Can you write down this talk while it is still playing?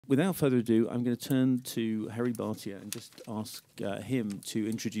without further ado, I'm going to turn to Harry Bhartia and just ask him to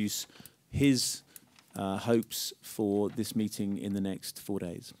introduce his hopes for this meeting in the next 4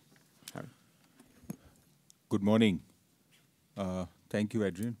 days. Harry. Good morning. Thank you,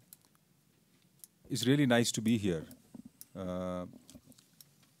 Adrian. It's really nice to be here, and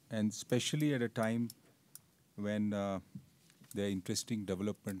especially at a time when there are interesting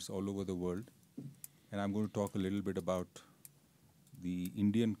developments all over the world. And I'm going to talk a little bit about the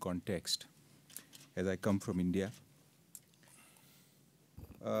Indian context, as I come from India.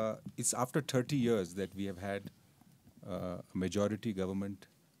 It's after 30 years that we have had a majority government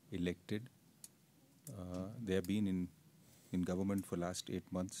elected. They have been in government for last 8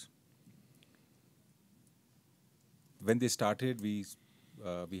 months. When they started, we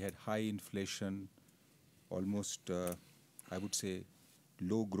had high inflation, almost, I would say,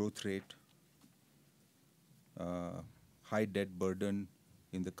 low growth rate, high debt burden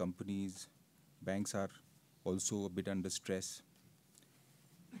in the companies. Banks are also a bit under stress.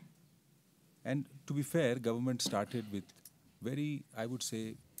 And to be fair, government started with very, I would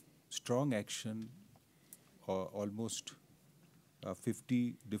say, strong action, almost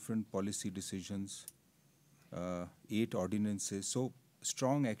 50 different policy decisions, 8 ordinances, so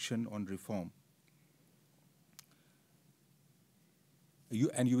strong action on reform. You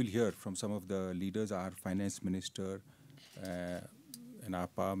will hear from some of the leaders, our finance minister and our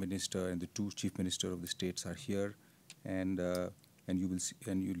power minister and the 2 chief ministers of the states are here, and you will see,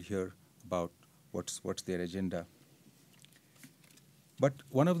 and you'll hear about what's their agenda. But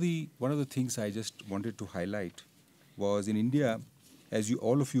one of the things I just wanted to highlight was in India, as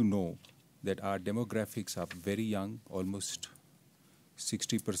all of you know, that our demographics are very young. Almost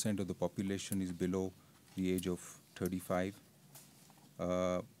 60% of the population is below the age of 35.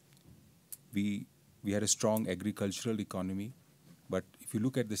 We had a strong agricultural economy, but if you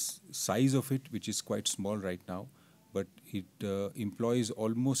look at the size of it, which is quite small right now, but it employs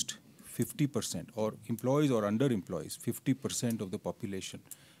almost 50%, or employs or underemploys 50% of the population,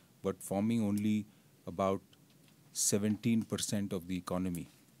 but forming only about 17% of the economy.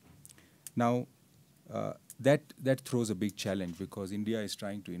 Now, that throws a big challenge because India is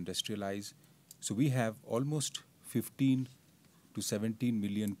trying to industrialize. So we have almost 15 to 17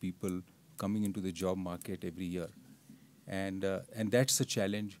 million people coming into the job market every year. And that's a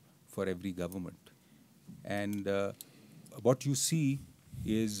challenge for every government. And what you see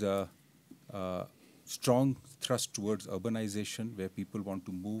is strong thrust towards urbanization, where people want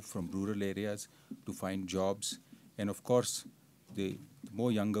to move from rural areas to find jobs. And of course, the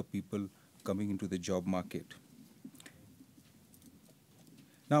more younger people coming into the job market.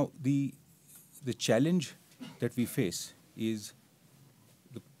 Now, the challenge that we face is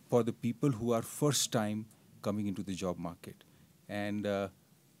for the people who are first time coming into the job market, and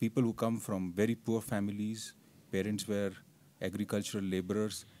people who come from very poor families, parents were agricultural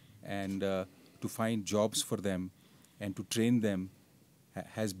laborers, and to find jobs for them and to train them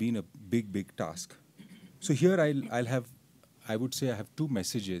has been a big task. So here I would say I have 2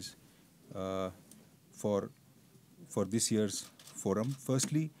 messages for this year's forum.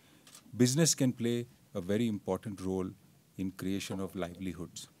 Firstly, business can play a very important role in creation of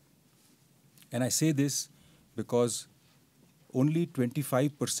livelihoods. And I say this because only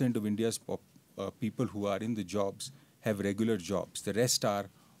 25% of India's people who are in the jobs have regular jobs. The rest are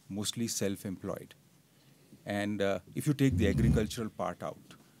mostly self-employed. And if you take the agricultural part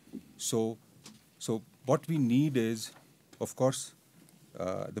out. So what we need is, of course,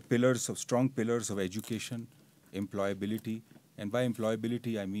 the strong pillars of education, employability, and by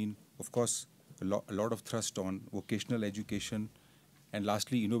employability I mean, of course, a lot of thrust on vocational education, and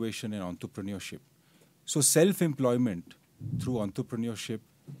lastly, innovation and entrepreneurship. So self-employment through entrepreneurship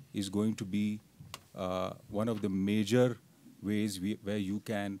is going to be one of the major ways where you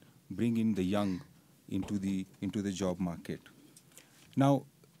can bring in the young into the job market. Now,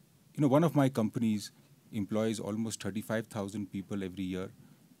 one of my companies employs almost 35,000 people every year,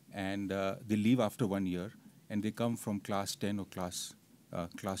 and they leave after 1 year, and they come from class 10 or class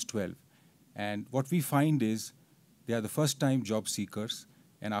 12. And what we find is they are the first-time job seekers,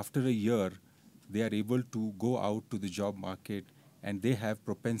 and after a year, they are able to go out to the job market, and they have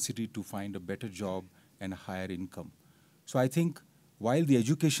propensity to find a better job and a higher income. So I think while the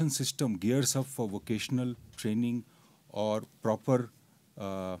education system gears up for vocational training or proper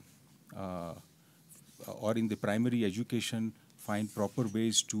or in the primary education, find proper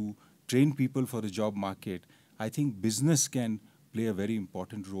ways to train people for the job market, I think business can play a very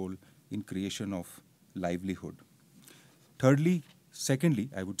important role in creation of livelihood. Secondly,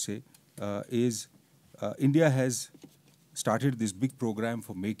 I would say, is India has started this big program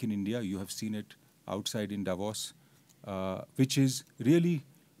for Make in India. You have seen it outside in Davos, which is really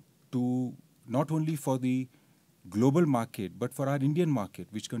to not only for the global market, but for our Indian market,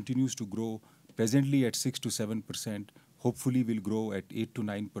 which continues to grow presently at 6 to 7%, hopefully will grow at 8 to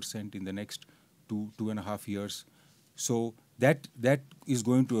 9% in the next 2.5 years. So that is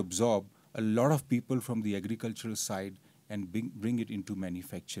going to absorb a lot of people from the agricultural side and bring it into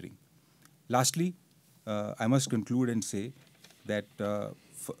manufacturing. Lastly, I must conclude and say that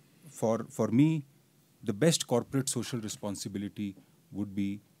for me, the best corporate social responsibility would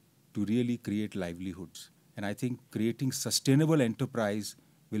be to really create livelihoods. And I think creating sustainable enterprise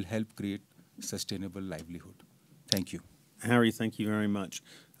will help create sustainable livelihood. Thank you. Harry, thank you very much.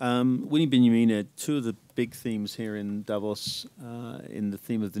 Winnie, Byanyima, two of the big themes here in Davos, in the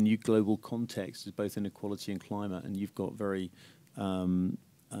theme of the new global context, is both inequality and climate, and you've got very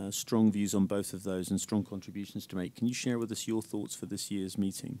strong views on both of those and strong contributions to make. Can you share with us your thoughts for this year's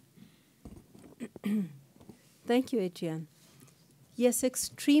meeting? Thank you, Adrian. Yes,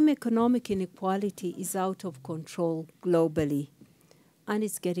 extreme economic inequality is out of control globally, and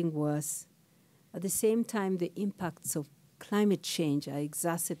it's getting worse. At the same time, the impacts of climate change are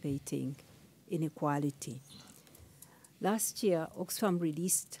exacerbating inequality. Last year, Oxfam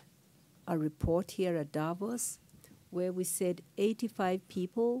released a report here at Davos where we said 85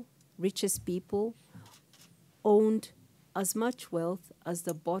 people, richest people, owned as much wealth as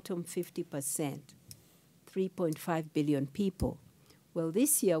the bottom 50%, 3.5 billion people. Well,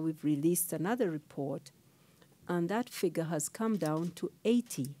 this year we've released another report, and that figure has come down to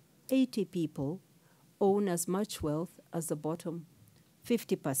 80. 80 people own as much wealth as the bottom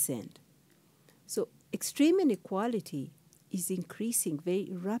 50%. So extreme inequality is increasing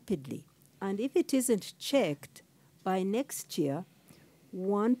very rapidly. And if it isn't checked, by next year,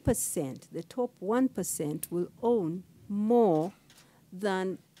 1%, the top 1% will own more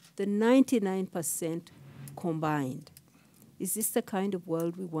than the 99% combined. Is this the kind of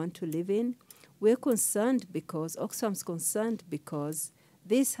world we want to live in? We're concerned because, Oxfam's concerned because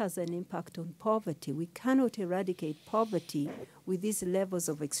this has an impact on poverty. We cannot eradicate poverty with these levels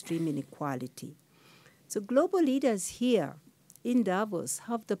of extreme inequality. So global leaders here in Davos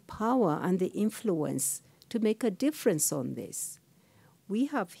have the power and the influence to make a difference on this. We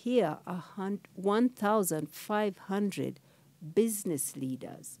have here 1,500 business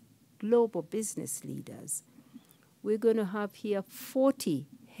leaders, global business leaders. We're going to have here 40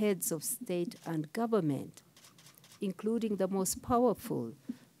 heads of state and government, including the most powerful,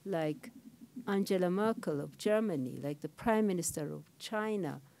 like Angela Merkel of Germany, like the Prime Minister of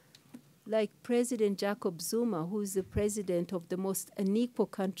China, like President Jacob Zuma, who is the president of the most unequal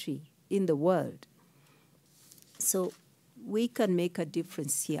country in the world. So we can make a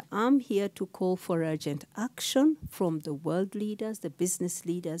difference here. I'm here to call for urgent action from the world leaders, the business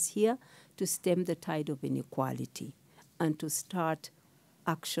leaders here, to stem the tide of inequality and to start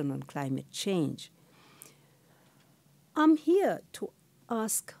action on climate change. I'm here to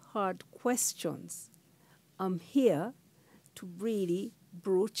ask hard questions. I'm here to really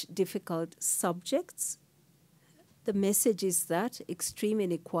broach difficult subjects. The message is that extreme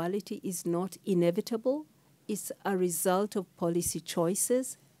inequality is not inevitable. It's a result of policy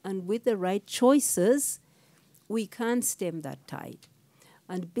choices, and with the right choices, we can stem that tide.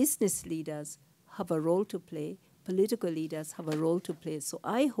 And business leaders have a role to play. Political leaders have a role to play. So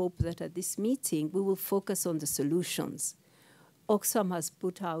I hope that at this meeting, we will focus on the solutions. Oxfam has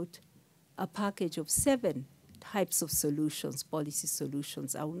put out a package of 7 types of solutions, policy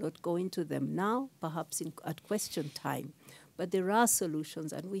solutions. I will not go into them now, perhaps at question time. But there are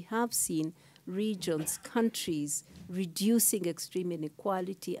solutions, and we have seen regions, countries reducing extreme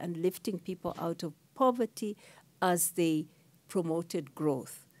inequality and lifting people out of poverty as they promoted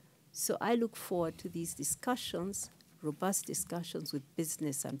growth. So I look forward to these discussions, robust discussions with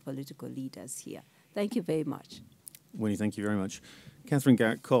business and political leaders here. Thank you very much. Winnie, thank you very much. Katherine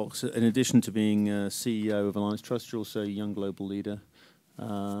Garrett-Cox, in addition to being CEO of Alliance Trust, you're also a young global leader,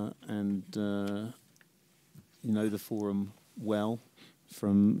 and you know the forum well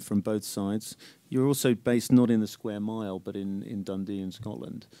from both sides. You're also based not in the Square Mile, but in Dundee in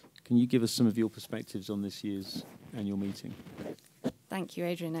Scotland. Can you give us some of your perspectives on this year's annual meeting? Thank you,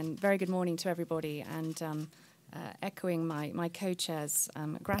 Adrian, and very good morning to everybody. And echoing my co-chair's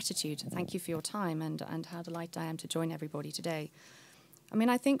gratitude, thank you for your time and how delighted I am to join everybody today. I mean,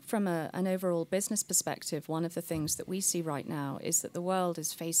 I think from an overall business perspective, one of the things that we see right now is that the world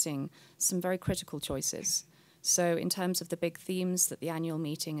is facing some very critical choices. So in terms of the big themes that the annual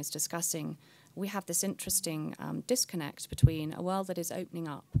meeting is discussing, we have this interesting disconnect between a world that is opening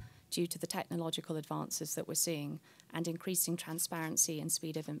up due to the technological advances that we're seeing and increasing transparency and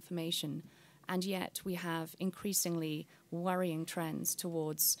speed of information. And yet we have increasingly worrying trends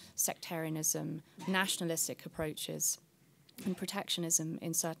towards sectarianism, nationalistic approaches, and protectionism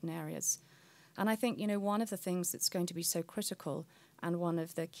in certain areas. And I think, one of the things that's going to be so critical, and one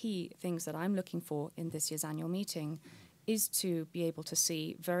of the key things that I'm looking for in this year's annual meeting, is to be able to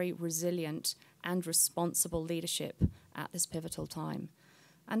see very resilient and responsible leadership at this pivotal time.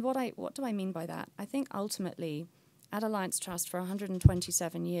 And what do I mean by that? I think ultimately, at Alliance Trust for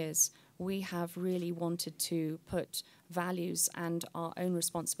 127 years, we have really wanted to put values and our own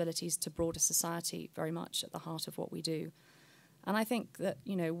responsibilities to broader society very much at the heart of what we do. And I think that,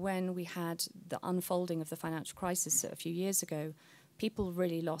 when we had the unfolding of the financial crisis a few years ago, people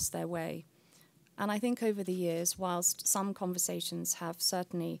really lost their way. And I think over the years, whilst some conversations have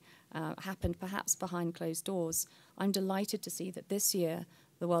certainly happened perhaps behind closed doors, I'm delighted to see that this year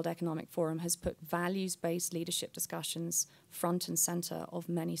the World Economic Forum has put values-based leadership discussions front and center of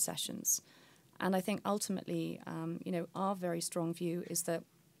many sessions. And I think ultimately, our very strong view is that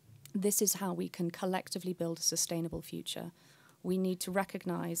this is how we can collectively build a sustainable future. We need to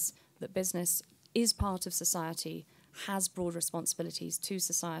recognize that business is part of society, has broad responsibilities to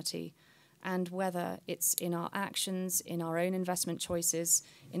society, and whether it's in our actions, in our own investment choices,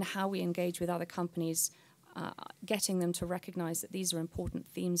 in how we engage with other companies, getting them to recognize that these are important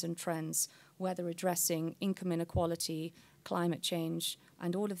themes and trends, whether addressing income inequality, climate change,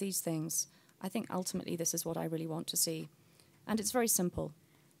 and all of these things. I think ultimately this is what I really want to see. And it's very simple,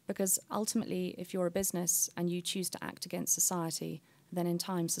 because ultimately if you're a business and you choose to act against society, then in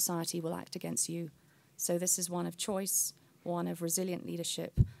time society will act against you. So this is one of choice, one of resilient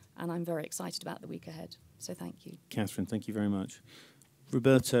leadership, and I'm very excited about the week ahead. So thank you. Katherine, thank you very much.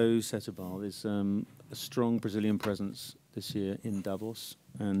 Roberto Setubal is a strong Brazilian presence this year in Davos,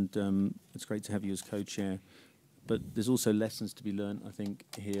 and it's great to have you as co-chair. But there's also lessons to be learned, I think,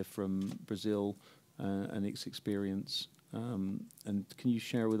 here from Brazil and its experience. And can you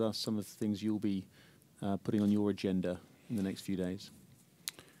share with us some of the things you'll be putting on your agenda in the next few days?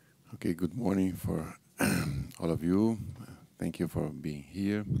 Okay, good morning for all of you. Thank you for being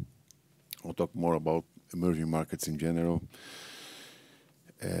here. I'll talk more about emerging markets in general.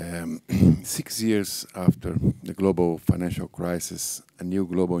 6 years after the global financial crisis, a new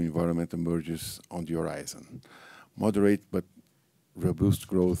global environment emerges on the horizon. Moderate but robust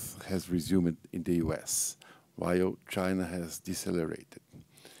growth has resumed in the US, while China has decelerated.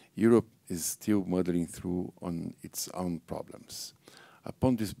 Europe is still muddling through on its own problems.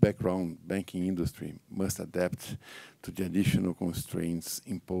 Upon this background, banking industry must adapt to the additional constraints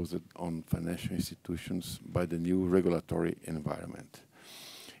imposed on financial institutions by the new regulatory environment.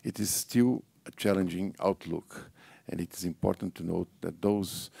 It is still a challenging outlook, and it is important to note that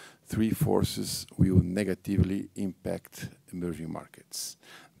those three forces will negatively impact emerging markets.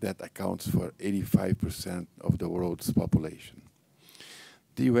 That accounts for 85% of the world's population.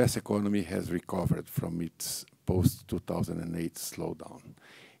 The US economy has recovered from its post-2008 slowdown.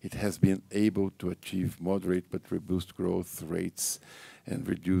 It has been able to achieve moderate but robust growth rates and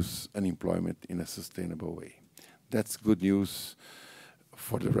reduce unemployment in a sustainable way. That's good news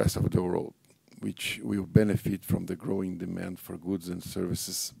for the rest of the world, which will benefit from the growing demand for goods and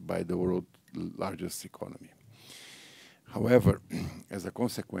services by the world's largest economy. However, as a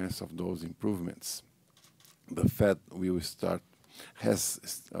consequence of those improvements, the Fed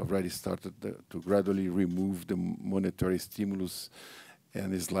has already started to gradually remove the monetary stimulus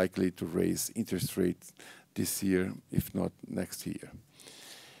and is likely to raise interest rates this year, if not next year.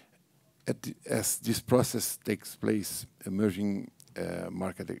 As this process takes place, emerging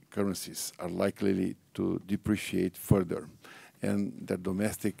market currencies are likely to depreciate further, and the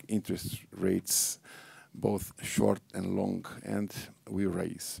domestic interest rates, both short and long end, will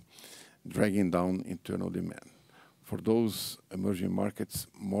rise, dragging down internal demand. For those emerging markets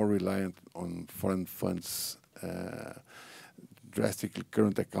more reliant on foreign funds, drastic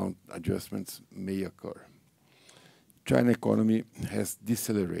current account adjustments may occur. China economy has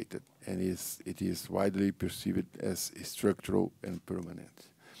decelerated, and it is widely perceived as structural and permanent.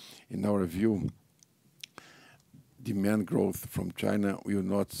 In our view, demand growth from China will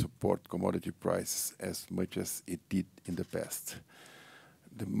not support commodity prices as much as it did in the past.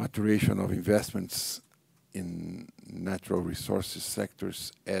 The maturation of investments in natural resources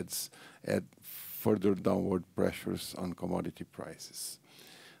sectors add further downward pressures on commodity prices.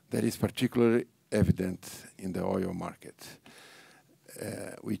 That is particularly evident in the oil market,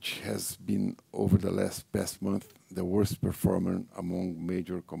 which has been, over the past month, the worst performer among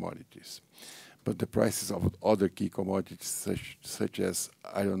major commodities. but the prices of other key commodities such as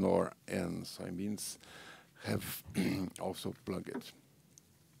iron ore and soybeans have also plunged.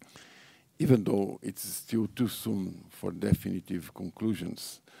 Even though it's still too soon for definitive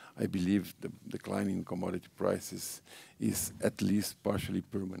conclusions, I believe the decline in commodity prices is at least partially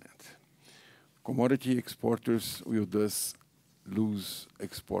permanent. Commodity exporters will thus lose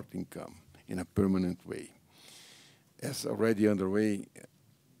export income in a permanent way. As already underway,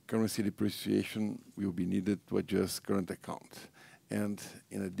 currency depreciation will be needed to adjust current account. And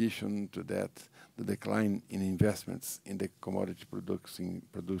in addition to that, the decline in investments in the commodity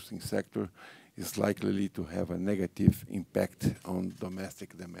producing sector is likely to have a negative impact on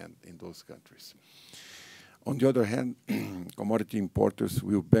domestic demand in those countries. On the other hand, commodity importers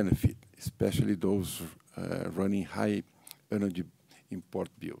will benefit, especially those running high energy import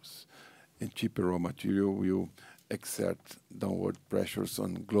bills, and cheaper raw material will exert downward pressures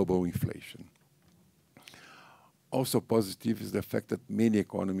on global inflation. Also positive is the fact that many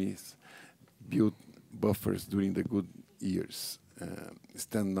economies built buffers during the good years,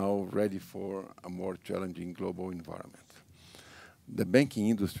 stand now ready for a more challenging global environment. The banking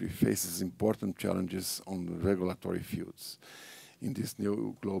industry faces important challenges on the regulatory fields in this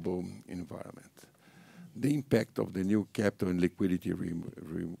new global environment. The impact of the new capital and liquidity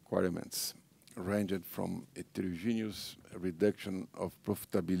requirements ranged from heterogeneous reduction of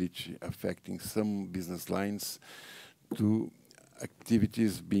profitability affecting some business lines to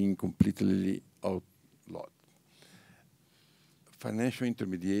activities being completely outlawed. Financial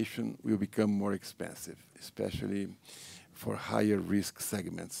intermediation will become more expensive, especially for higher risk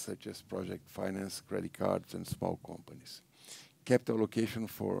segments such as project finance, credit cards, and small companies. Capital allocation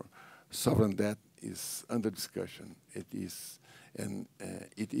for sovereign debt is under discussion. It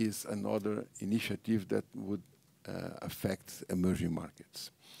is another initiative that would affect emerging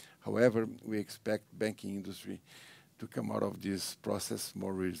markets. However, we expect banking industry to come out of this process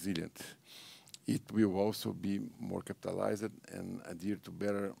more resilient. It will also be more capitalized and adhere to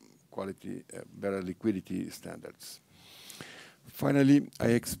better quality, better liquidity standards. Finally, I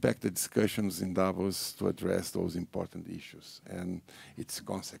expect the discussions in Davos to address those important issues and its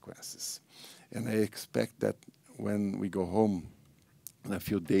consequences. And I expect that when we go home in a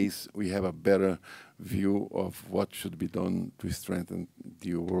few days, we have a better view of what should be done to strengthen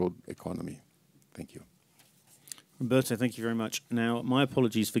the world economy. Thank you. Roberto, thank you very much. Now, my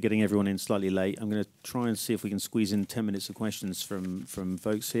apologies for getting everyone in slightly late. I'm going to try and see if we can squeeze in 10 minutes of questions from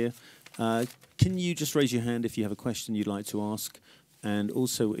folks here. Can you just raise your hand if you have a question you'd like to ask? And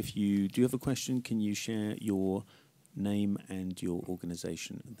also, if you do have a question, can you share your name and your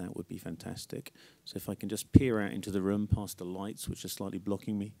organization? That would be fantastic. So if I can just peer out into the room past the lights, which are slightly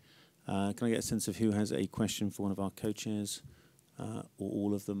blocking me. Can I get a sense of who has a question for one of our co-chairs, or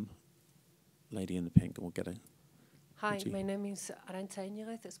all of them? Lady in the pink, and we'll get a... Hi, my name is Arantxa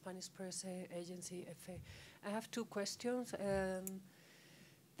Iñiguez, Spanish press agency EFE. I have two questions.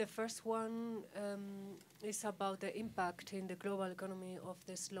 The first one is about the impact in the global economy of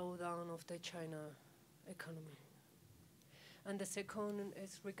the slowdown of the China economy. And the second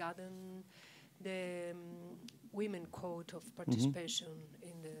is regarding the women quota of participation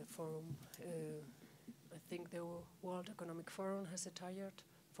in the forum. I think the World Economic Forum has a target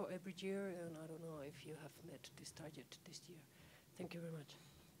for every year, and I don't know if you have met this target this year. Thank you very much.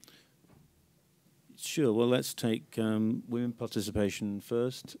 Sure. Well, let's take women participation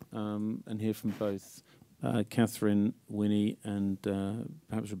first, and hear from both Katherine, Winnie, and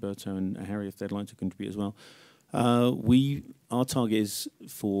perhaps Roberto and Harry if they'd like to contribute as well. Our target is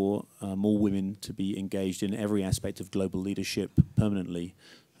for more women to be engaged in every aspect of global leadership permanently.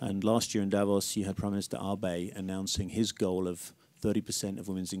 And last year in Davos, you had Prime Minister Abe announcing his goal of 30% of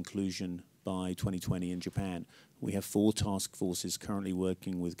women's inclusion by 2020 in Japan. We have 4 task forces currently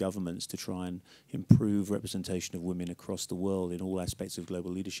working with governments to try and improve representation of women across the world in all aspects of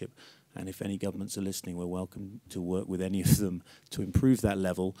global leadership. And if any governments are listening, we're welcome to work with any of them to improve that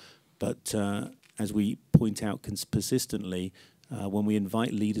level. But as we point out persistently, when we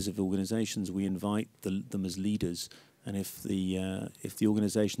invite leaders of organizations, we invite them as leaders. And if the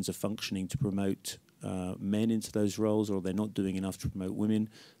organizations are functioning to promote men into those roles, or they're not doing enough to promote women,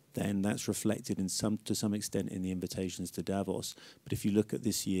 then that's reflected to some extent in the invitations to Davos. But if you look at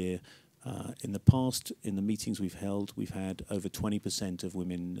this year, in the past, in the meetings we've held, we've had over 20% of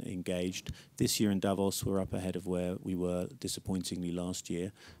women engaged. This year in Davos, we're up ahead of where we were disappointingly last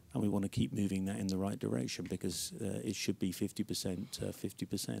year, and we want to keep moving that in the right direction because it should be 50%,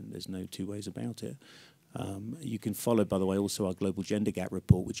 50%. There's no two ways about it. You can follow, by the way, also our Global Gender Gap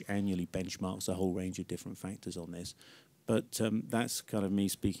report, which annually benchmarks a whole range of different factors on this. But that's kind of me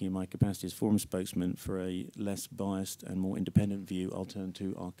speaking in my capacity as forum spokesman. For a less biased and more independent view, I'll turn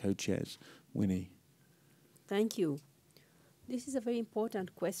to our co-chairs. Winnie. Thank you. This is a very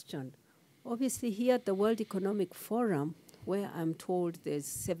important question. Obviously, here at the World Economic Forum, where I'm told there's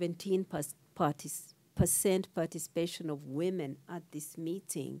 17% participation of women at this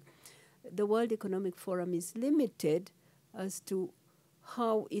meeting, the World Economic Forum is limited as to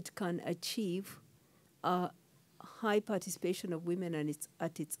how it can achieve a high participation of women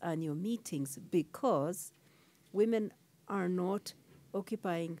at its annual meetings, because women are not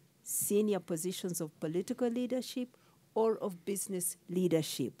occupying senior positions of political leadership or of business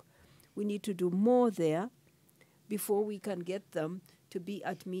leadership. We need to do more there before we can get them to be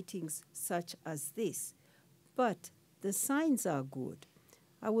at meetings such as this. But the signs are good.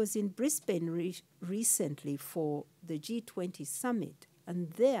 I was in Brisbane recently for the G20 summit, and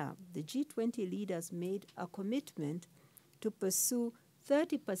there the G20 leaders made a commitment to pursue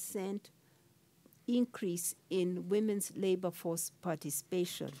 30% increase in women's labor force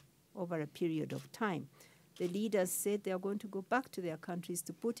participation over a period of time. The leaders said they are going to go back to their countries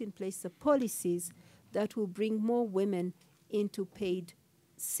to put in place the policies that will bring more women into paid,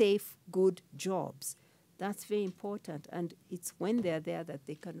 safe, good jobs. That's very important, and it's when they're there that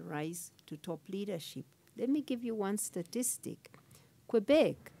they can rise to top leadership. Let me give you one statistic.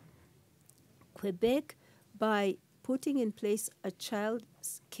 Quebec, by putting in place a child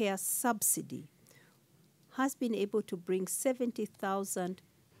care subsidy, has been able to bring 70,000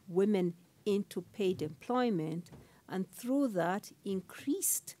 women into paid employment, and through that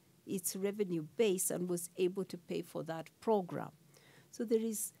increased its revenue base and was able to pay for that program. So there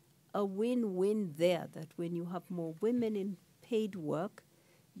is a win-win there, that when you have more women in paid work,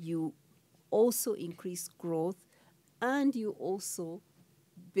 you also increase growth and you also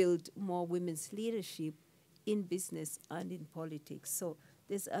build more women's leadership in business and in politics. So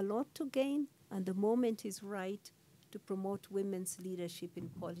there's a lot to gain, and the moment is right to promote women's leadership in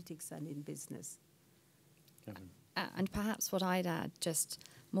politics and in business. And perhaps what I'd add, just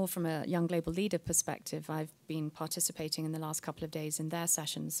more from a young global leader perspective, I've been participating in the last couple of days in their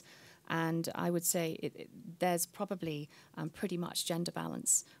sessions, and I would say there's probably pretty much gender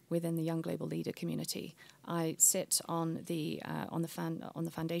balance within the young global leader community. I sit on the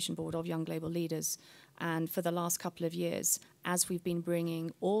foundation board of Young Global Leaders, and for the last couple of years, as we've been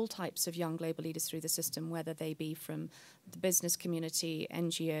bringing all types of young global leaders through the system, whether they be from the business community,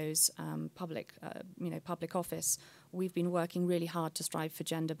 NGOs, public office, we've been working really hard to strive for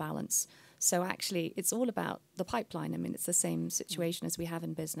gender balance. So actually, it's all about the pipeline. I mean, it's the same situation as we have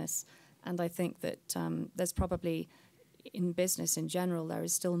in business. And I think that there's probably, in business in general, there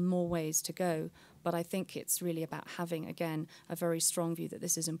is still more ways to go. But I think it's really about having, again, a very strong view that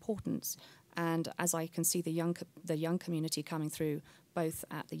this is important. And as I can see the young community coming through, both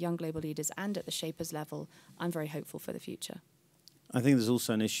at the young global leaders and at the shapers level, I'm very hopeful for the future. I think there's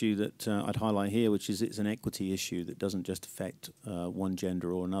also an issue that I'd highlight here, which is it's an equity issue that doesn't just affect one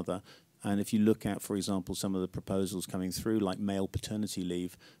gender or another. And if you look at, for example, some of the proposals coming through, like male paternity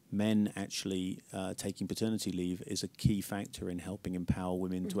leave, men actually taking paternity leave is a key factor in helping empower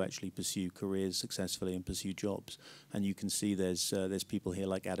women to actually pursue careers successfully and pursue jobs. And you can see there's people here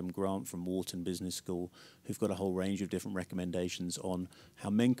like Adam Grant from Wharton Business School who've got a whole range of different recommendations on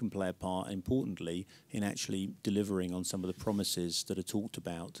how men can play a part, importantly, in actually delivering on some of the promises that are talked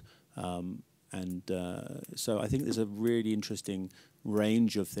about. So I think there's a really interesting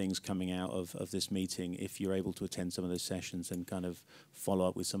range of things coming out of this meeting if you're able to attend some of those sessions and kind of follow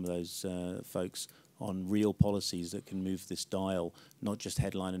up with some of those folks on real policies that can move this dial, not just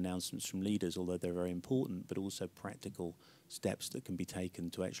headline announcements from leaders, although they're very important, but also practical steps that can be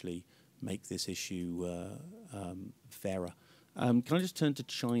taken to actually make this issue fairer. Can I just turn to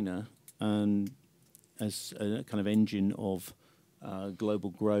China as a kind of engine of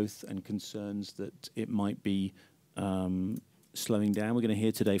global growth and concerns that it might be slowing down? We're going to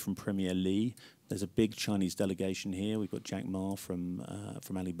hear today from Premier Li. There's a big Chinese delegation here. We've got Jack Ma from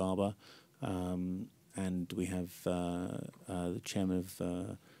Alibaba, and we have the chairman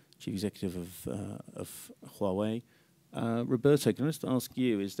of chief executive of Huawei. Roberto, can I just ask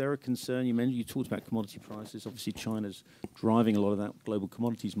you, is there a concern? You talked about commodity prices. Obviously, China's driving a lot of that global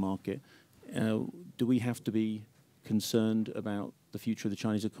commodities market. Do we have to be concerned about the future of the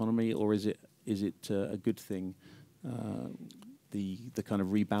Chinese economy, or is it a good thing, the kind of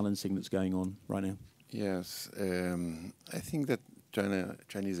rebalancing that's going on right now? Yes, I think that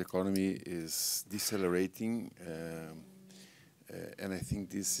Chinese economy is decelerating. and I think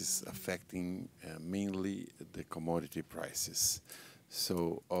this is affecting mainly the commodity prices.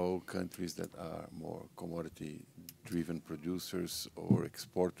 So all countries that are more commodity-driven producers or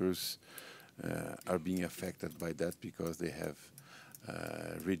exporters are being affected by that because they have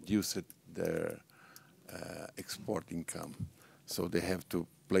reduced their export income. So they have to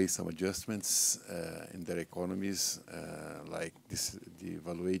place some adjustments in their economies, like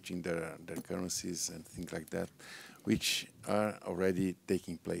devaluating their currencies and things like that, which are already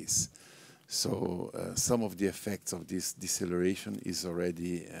taking place. So some of the effects of this deceleration is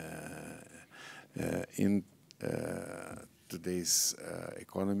already in today's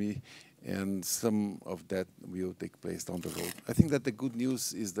economy, and some of that will take place down the road. I think that the good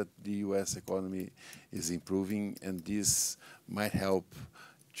news is that the U.S. economy is improving, and this might help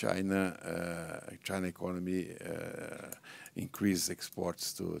China economy increase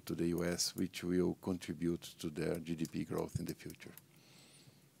exports to the U.S., which will contribute to their GDP growth in the future.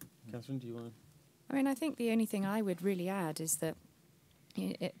 Katherine, do you want to? I mean, I think the only thing I would really add is that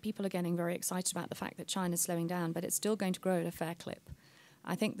people are getting very excited about the fact that China's slowing down, but it's still going to grow at a fair clip.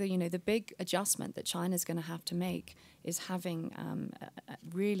 I think the big adjustment that China's going to have to make is having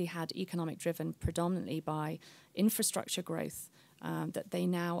really had economic driven predominantly by infrastructure growth, that they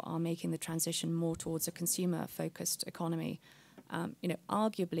now are making the transition more towards a consumer-focused economy.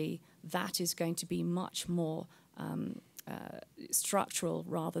 Arguably, that is going to be much more structural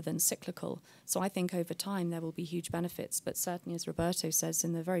rather than cyclical. So I think over time there will be huge benefits, but certainly, as Roberto says,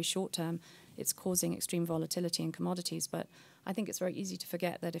 in the very short term, it's causing extreme volatility in commodities. But I think it's very easy to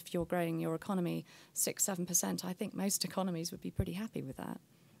forget that if you're growing your economy 6-7%, I think most economies would be pretty happy with that.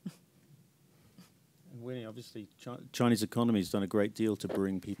 And Winnie, obviously, Chinese economy has done a great deal to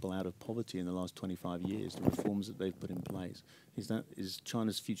bring people out of poverty in the last 25 years, the reforms that they've put in place. Is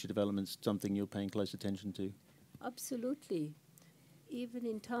China's future development something you're paying close attention to? Absolutely. Even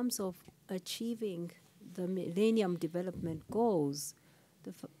in terms of achieving the Millennium Development Goals,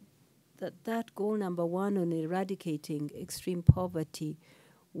 that goal number 1 on eradicating extreme poverty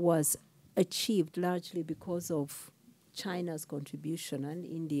was achieved largely because of China's contribution and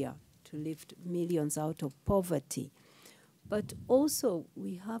India to lift millions out of poverty. But also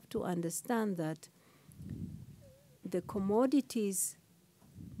we have to understand that the commodities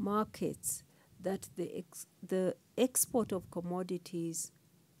markets, that the export of commodities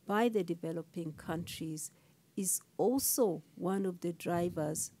by the developing countries is also one of the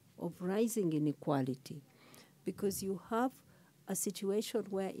drivers of rising inequality, because you have a situation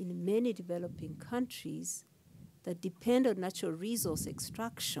where in many developing countries that depend on natural resource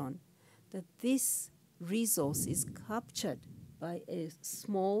extraction, that this resource is captured by a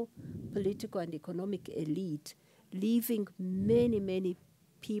small political and economic elite, leaving many, many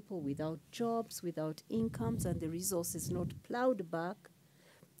people without jobs, without incomes, and the resource is not plowed back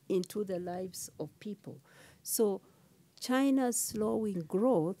into the lives of people. So China's slowing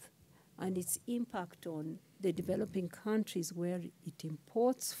growth and its impact on the developing countries where it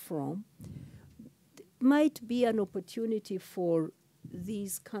imports from might be an opportunity for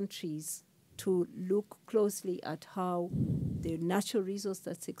these countries to look closely at how the natural resource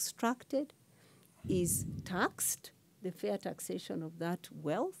that's extracted is taxed, the fair taxation of that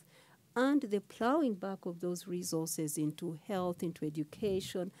wealth, and the plowing back of those resources into health, into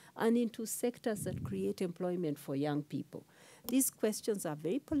education, and into sectors that create employment for young people. These questions are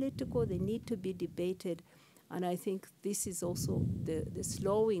very political. They need to be debated. And I think this is also the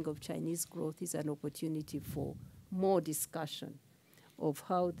slowing of Chinese growth is an opportunity for more discussion of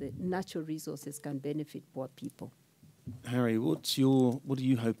how the natural resources can benefit poor people. Harry, what are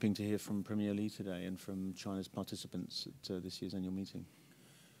you hoping to hear from Premier Li today and from China's participants at this year's annual meeting?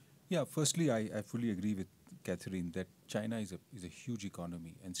 Yeah, firstly, I fully agree with Katherine that China is a huge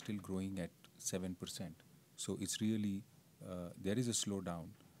economy and still growing at 7%. So it's really, there is a slowdown.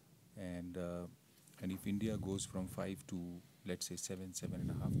 And if India goes from 5 to, let's say,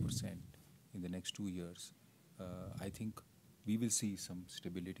 7.5% in the next 2 years, I think we will see some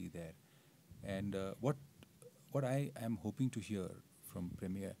stability there. And what I am hoping to hear from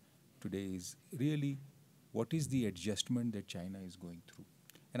Premier today is really what is the adjustment that China is going through.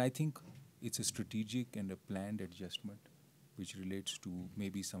 And I think it's a strategic and a planned adjustment which relates to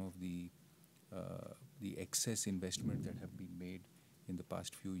maybe some of the excess investment that have been made in the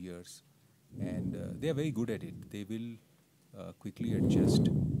past few years. And they are very good at it. They will quickly adjust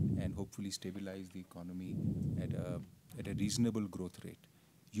and hopefully stabilize the economy at a reasonable growth rate.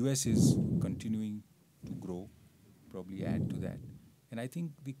 US is continuing to grow, probably add to that. And I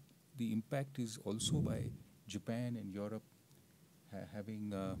think the impact is also by Japan and Europe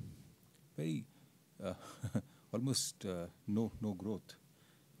having very almost no growth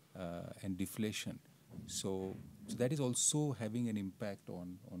and deflation. So that is also having an impact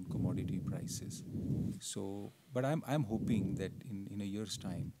on commodity prices. So, but I'm hoping that in a year's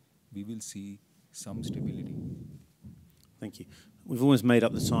time we will see some stability. Thank you. We've almost made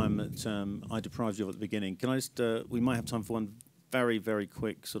up the time that I deprived you of at the beginning. Can I just, we might have time for one very, very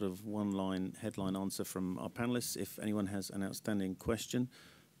quick sort of one-line headline answer from our panelists. If anyone has an outstanding question,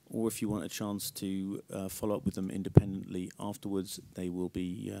 or if you want a chance to follow up with them independently afterwards, they will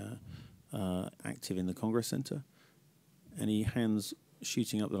be active in the Congress Center. Any hands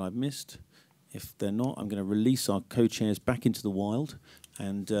shooting up that I've missed? If they're not, I'm going to release our co-chairs back into the wild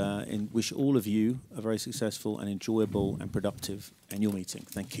and wish all of you a very successful and enjoyable and productive annual meeting.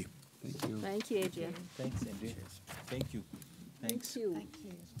 Thank you. Thank you. Thank you, Adrian. Thanks, Andy. Thank you. Thanks. Thank you. Thank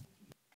you.